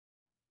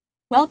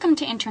Welcome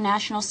to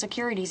International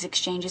Securities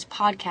Exchange's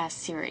podcast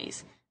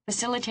series.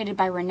 Facilitated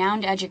by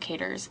renowned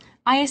educators,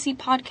 ISE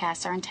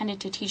podcasts are intended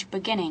to teach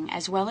beginning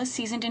as well as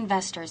seasoned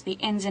investors the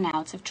ins and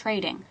outs of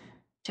trading.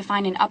 To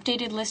find an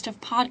updated list of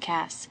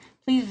podcasts,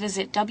 please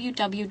visit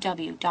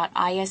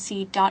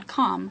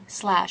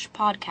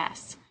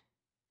www.ise.com/podcasts.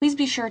 Please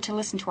be sure to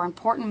listen to our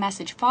important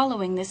message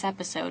following this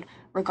episode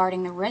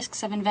regarding the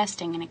risks of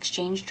investing in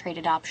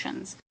exchange-traded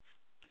options.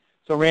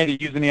 So, Randy,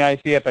 using the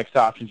ICFX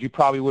options, you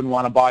probably wouldn't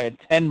want to buy a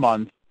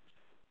 10-month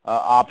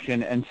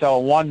option and sell a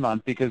 1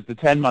 month because the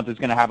 10-month is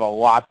going to have a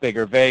lot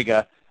bigger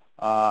vega,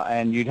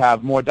 and you'd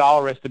have more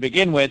dollar risk to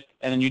begin with,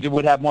 and then you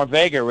would have more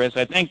vega risk.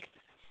 I think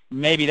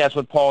maybe that's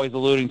what Paul is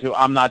alluding to.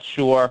 I'm not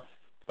sure.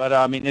 But,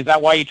 I mean, is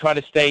that why you try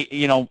to stay,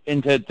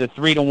 into the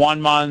 3 to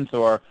 1 month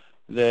or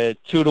the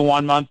 2 to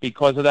 1 month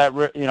because of that,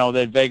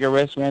 that vega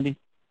risk, Randy?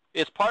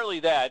 It's partly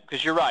that,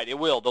 because you're right, it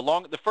will.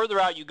 The further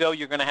out you go,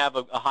 you're going to have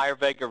a higher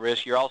vega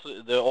risk. You're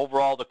also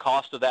the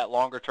cost of that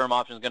longer term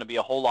option is going to be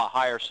a whole lot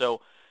higher.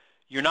 So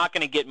you're not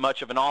going to get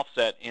much of an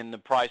offset in the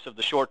price of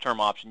the short term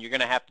option. You're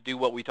going to have to do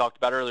what we talked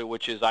about earlier,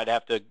 which is I'd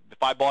have to,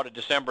 if I bought in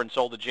December and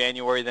sold in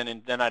January,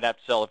 then I'd have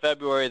to sell in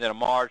February, then in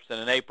March, then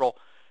in April.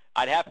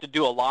 I'd have to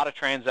do a lot of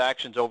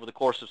transactions over the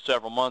course of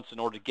several months in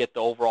order to get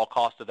the overall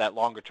cost of that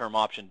longer term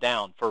option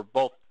down for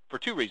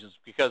two reasons,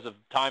 because of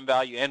time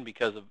value and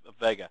because of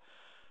vega.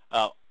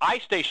 I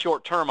stay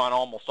short-term on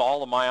almost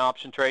all of my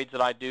option trades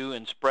that I do,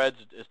 and spreads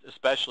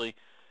especially,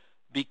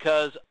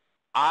 because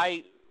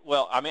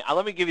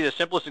let me give you the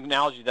simplest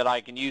analogy that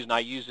I can use, and I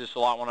use this a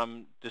lot when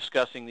I'm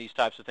discussing these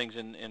types of things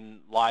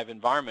in live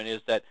environment,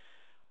 is that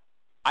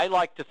I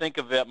like to think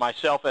of it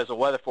myself as a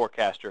weather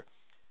forecaster.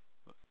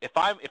 If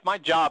my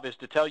job is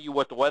to tell you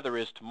what the weather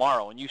is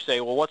tomorrow, and you say,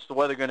 well, what's the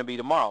weather going to be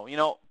tomorrow?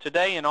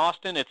 Today in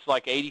Austin, it's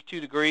like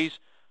 82 degrees.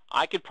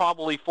 I could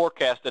probably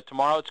forecast that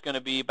tomorrow it's going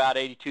to be about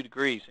 82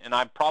 degrees, and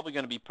I'm probably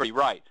going to be pretty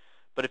right.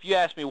 But if you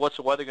ask me what's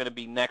the weather going to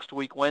be next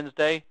week,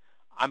 Wednesday,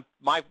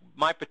 my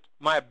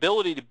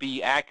ability to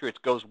be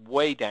accurate goes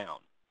way down.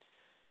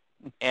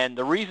 And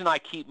the reason I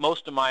keep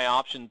most of my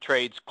option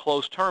trades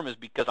close term is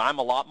because I'm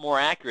a lot more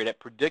accurate at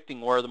predicting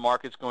where the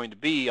market's going to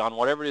be on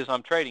whatever it is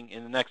I'm trading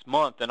in the next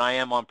month than I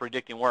am on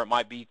predicting where it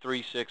might be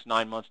 3, 6,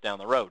 9 months down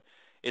the road.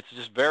 It's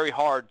just very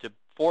hard to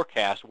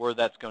forecast where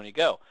that's going to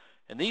go.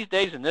 And these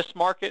days in this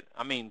market,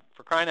 I mean,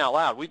 for crying out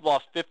loud, we've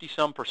lost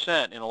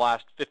 50-some% in the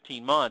last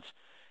 15 months.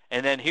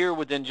 And then here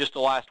within just the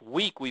last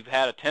week, we've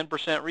had a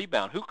 10%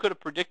 rebound. Who could have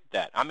predicted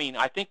that? I mean,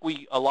 I think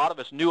a lot of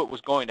us knew it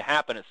was going to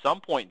happen at some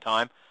point in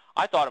time.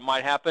 I thought it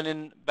might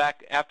happen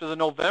back after the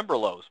November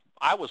lows.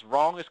 I was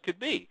wrong as could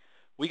be.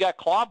 We got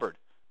clobbered,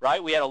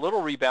 right? We had a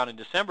little rebound in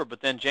December,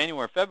 but then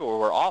January and February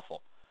were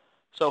awful.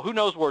 So who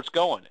knows where it's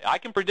going? I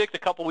can predict a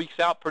couple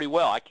weeks out pretty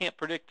well. I can't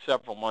predict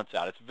several months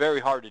out. It's very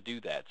hard to do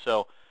that.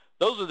 So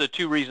those are the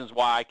two reasons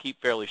why I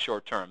keep fairly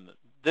short term.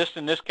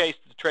 In this case,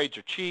 the trades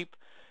are cheap.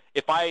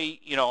 If I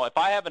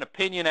have an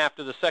opinion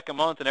after the second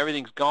month and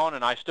everything's gone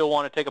and I still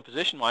want to take a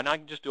position, why not? I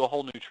can just do a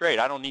whole new trade.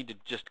 I don't need to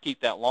just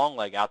keep that long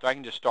leg out there. I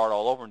can just start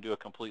all over and do a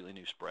completely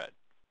new spread.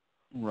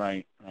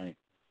 Right.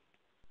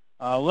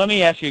 Let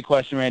me ask you a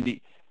question,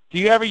 Randy. Do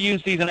you ever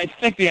use these? And I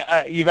think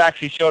you've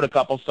actually showed a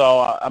couple,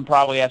 so I'm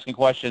probably asking a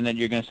question that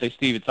you're going to say,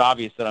 Steve, it's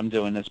obvious that I'm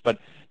doing this. But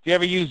do you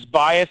ever use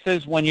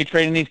biases when you're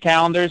trading these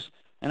calendars?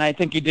 And I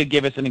think you did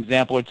give us an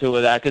example or two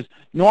of that, because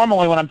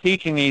normally when I'm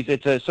teaching these,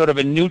 it's a sort of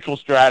a neutral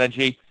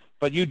strategy,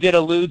 but you did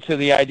allude to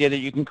the idea that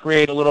you can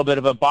create a little bit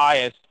of a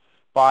bias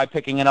by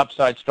picking an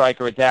upside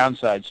strike or a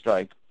downside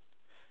strike.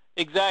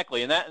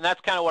 Exactly, and that's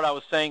kind of what I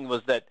was saying,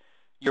 was that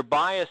your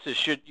bias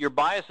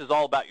is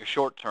all about your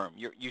short term.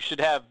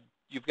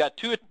 You've got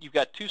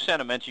two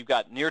sentiments. You've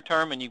got near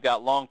term and you've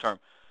got long term.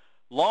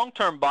 Long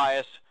term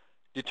bias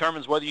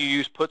determines whether you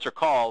use puts or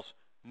calls.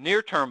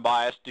 Near term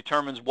bias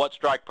determines what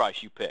strike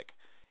price you pick.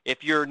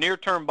 If your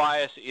near-term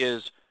bias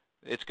is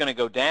it's going to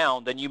go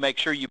down, then you make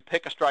sure you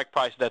pick a strike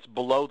price that's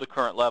below the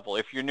current level.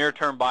 If your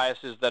near-term bias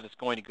is that it's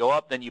going to go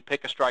up, then you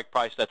pick a strike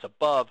price that's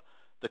above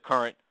the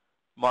current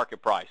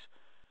market price.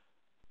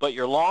 But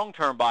your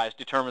long-term bias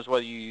determines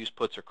whether you use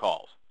puts or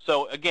calls.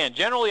 So again,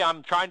 generally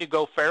I'm trying to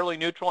go fairly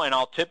neutral, and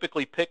I'll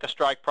typically pick a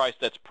strike price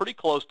that's pretty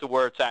close to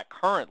where it's at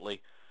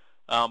currently.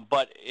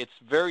 But it's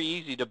very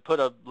easy to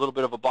put a little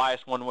bit of a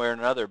bias one way or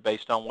another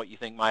based on what you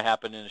think might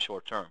happen in the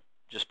short term,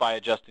 just by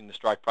adjusting the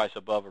strike price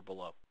above or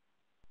below.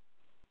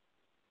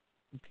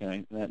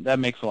 Okay, that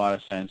makes a lot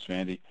of sense,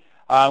 Randy.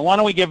 Why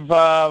don't we give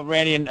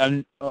Randy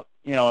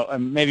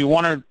maybe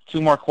one or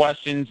two more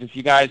questions if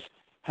you guys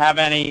have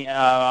any.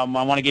 I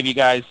want to give you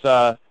guys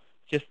all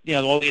the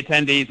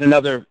attendees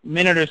another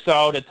minute or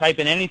so to type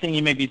in anything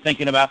you may be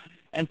thinking about,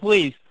 and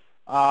please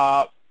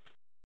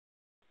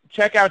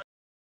check out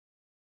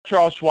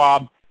Charles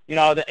Schwab.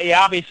 They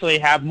obviously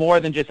have more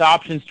than just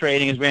options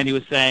trading, as Randy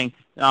was saying.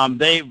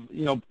 They,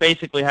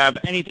 basically have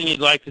anything you'd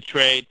like to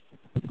trade.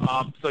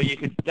 So you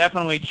could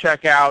definitely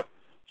check out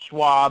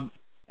Schwab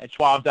at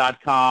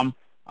schwab.com.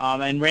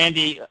 And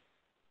Randy,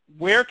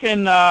 where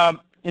can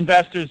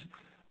investors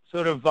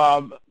sort of,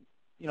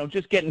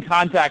 just get in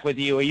contact with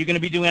you? Are you going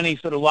to be doing any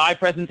sort of live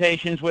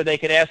presentations where they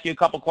could ask you a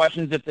couple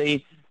questions if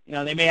they,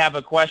 they may have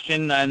a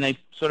question and they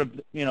sort of,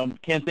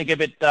 can't think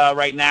of it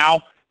right now?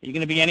 Are you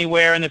going to be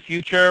anywhere in the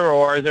future,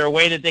 or is there a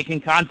way that they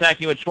can contact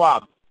you at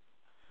Schwab?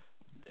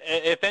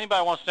 If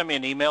anybody wants to send me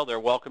an email, they're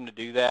welcome to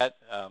do that.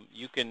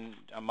 You can.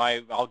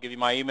 I'll give you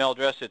my email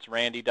address. It's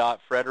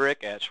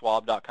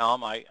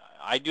randy.frederick@schwab.com. I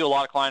do a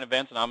lot of client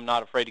events, and I'm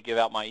not afraid to give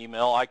out my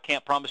email. I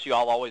can't promise you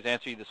I'll always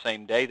answer you the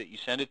same day that you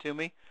send it to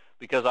me,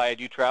 because I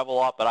do travel a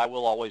lot, but I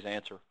will always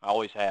answer. I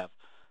always have.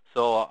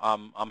 So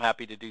I'm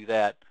happy to do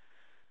that.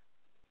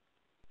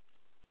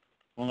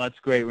 Well, that's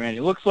great, Randy.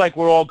 It looks like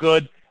we're all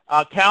good.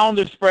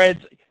 Calendar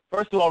spreads.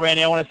 First of all,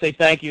 Randy, I want to say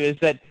thank you. Is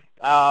that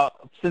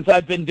since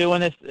I've been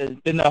doing this,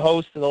 been the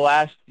host for the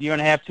last year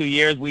and a half, 2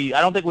 years, I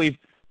don't think we've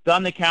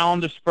done the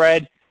calendar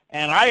spread,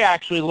 and I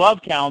actually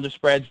love calendar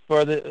spreads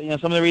for some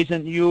of the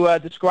reasons you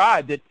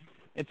described.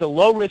 It's a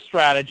low-risk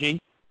strategy.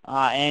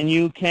 And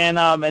you can,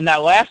 in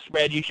that last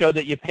spread, you showed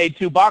that you paid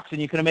 $2 and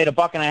you could have made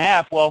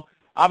 $1.50. Well,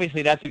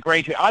 obviously that's a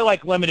great trade. I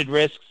like limited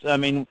risks. I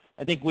mean,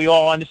 I think we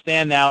all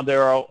understand now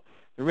the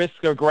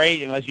risks are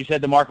great. And as you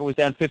said, the market was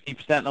down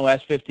 50% in the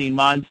last 15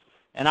 months.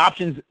 And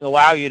options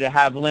allow you to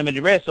have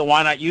limited risk, so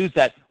why not use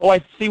that? Oh, I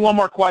see one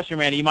more question,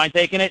 Randy. You mind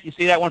taking it? You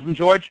see that one from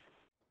George?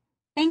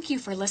 Thank you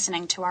for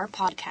listening to our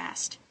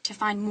podcast. To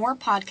find more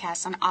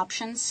podcasts on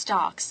options,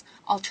 stocks,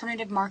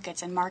 alternative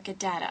markets, and market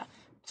data,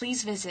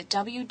 please visit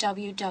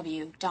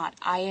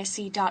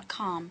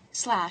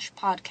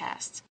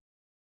www.ise.com/podcasts.